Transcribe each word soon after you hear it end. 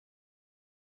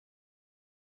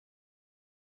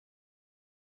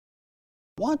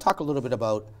want to talk a little bit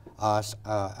about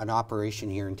an operation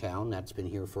here in town that's been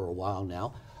here for a while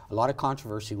now. A lot of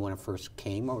controversy when it first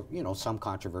came, or some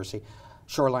controversy.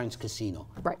 Shorelines Casino.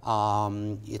 Right.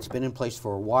 It's been in place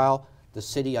for a while. The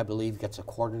city, I believe, gets a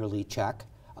quarterly check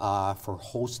for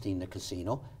hosting the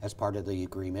casino as part of the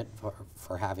agreement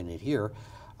for having it here.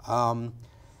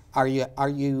 Are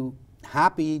you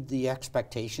happy the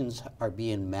expectations are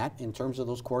being met in terms of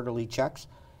those quarterly checks?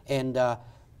 And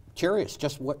curious,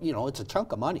 just what, it's a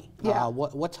chunk of money. Yeah.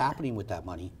 What's happening with that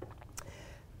money?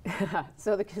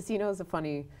 So the casino is a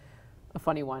funny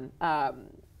one.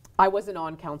 I wasn't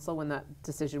on council when that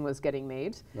decision was getting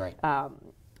made. Right.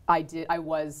 I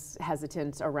was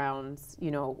hesitant around,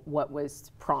 what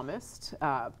was promised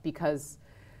because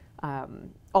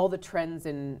all the trends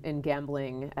in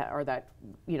gambling are that,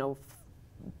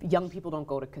 young people don't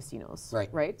go to casinos. Right.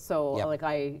 Right. So Yep. like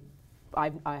I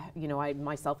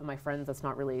myself and my friends, that's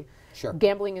not really. Sure.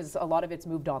 Gambling is a lot of it's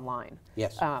moved online.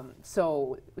 Yes.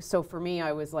 So for me,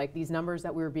 I was like, these numbers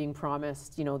that we were being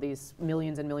promised, these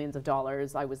millions and millions of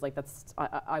dollars, I was like,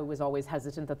 I was always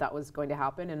hesitant that was going to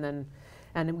happen. And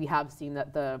then we have seen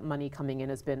that the money coming in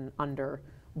has been under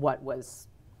what was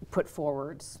put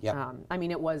forward. Yep. I mean,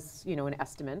 it was, an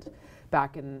estimate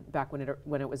back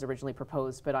when it was originally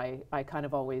proposed, but I kind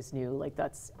of always knew like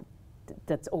that's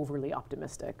overly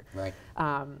optimistic. Right.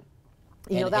 And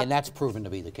that's proven to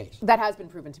be the case. That has been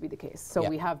proven to be the case. So Yep.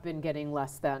 we have been getting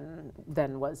less than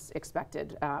was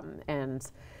expected. But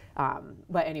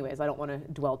anyways, I don't want to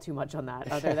dwell too much on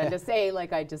that other than to say,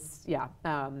 like, I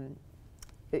kind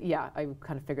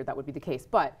of figured that would be the case.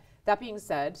 But that being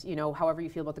said, however you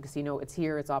feel about the casino, it's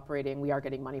here, it's operating, we are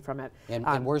getting money from it.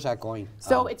 And where's that going?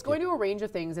 So it's going to a range of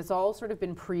things. It's all sort of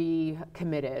been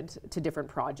pre-committed to different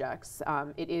projects.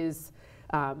 It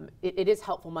is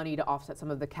helpful money to offset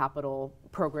some of the capital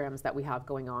programs that we have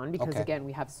going on because, Okay. again,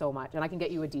 we have so much. And I can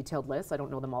get you a detailed list. I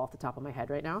don't know them all off the top of my head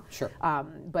right now. Sure.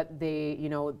 But they,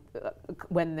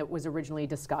 when it was originally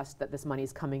discussed that this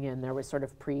money's coming in, there was sort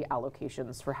of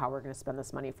pre-allocations for how we're going to spend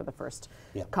this money for the first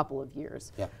couple of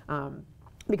years. Yeah.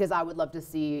 Because I would love to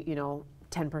see,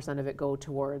 10% of it go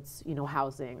towards,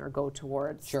 housing or go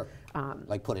towards. Sure.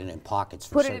 Like put it in pockets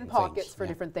for Put it certain in pockets things. for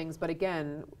different things. But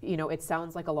again, it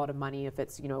sounds like a lot of money if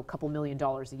it's, a couple $1 million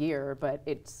a year, but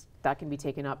that can be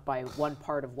taken up by one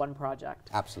part of one project.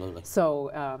 Absolutely.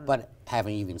 So. But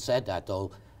having even said that,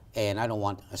 though, and I don't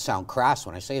want to sound crass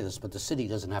when I say this, but the city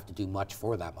doesn't have to do much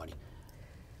for that money.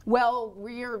 Well,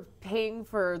 we're paying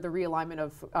for the realignment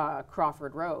of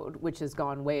Crawford Road, which has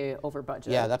gone way over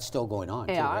budget. Yeah, that's still going on,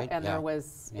 too, right? And there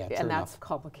was, true and that's enough.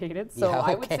 complicated. So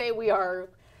I would say we are,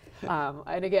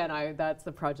 and again, that's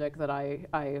the project that I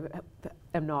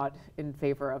am not in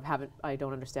favor of. I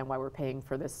don't understand why we're paying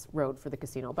for this road for the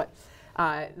casino, but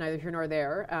neither here nor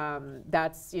there.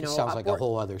 That's It sounds like a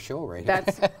whole other show, right?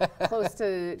 That's close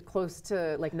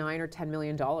to like $9 or $10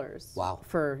 million. Wow.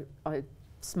 For a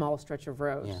small stretch of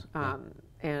road. Yeah,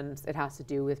 And it has to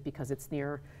do with because it's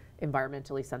near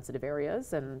environmentally sensitive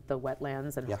areas and the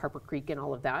wetlands and Harper Creek and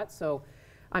all of that. So,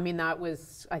 I mean, that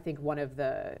was, I think,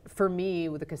 for me,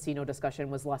 with the casino discussion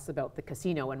was less about the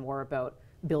casino and more about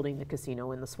building the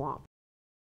casino in the swamp.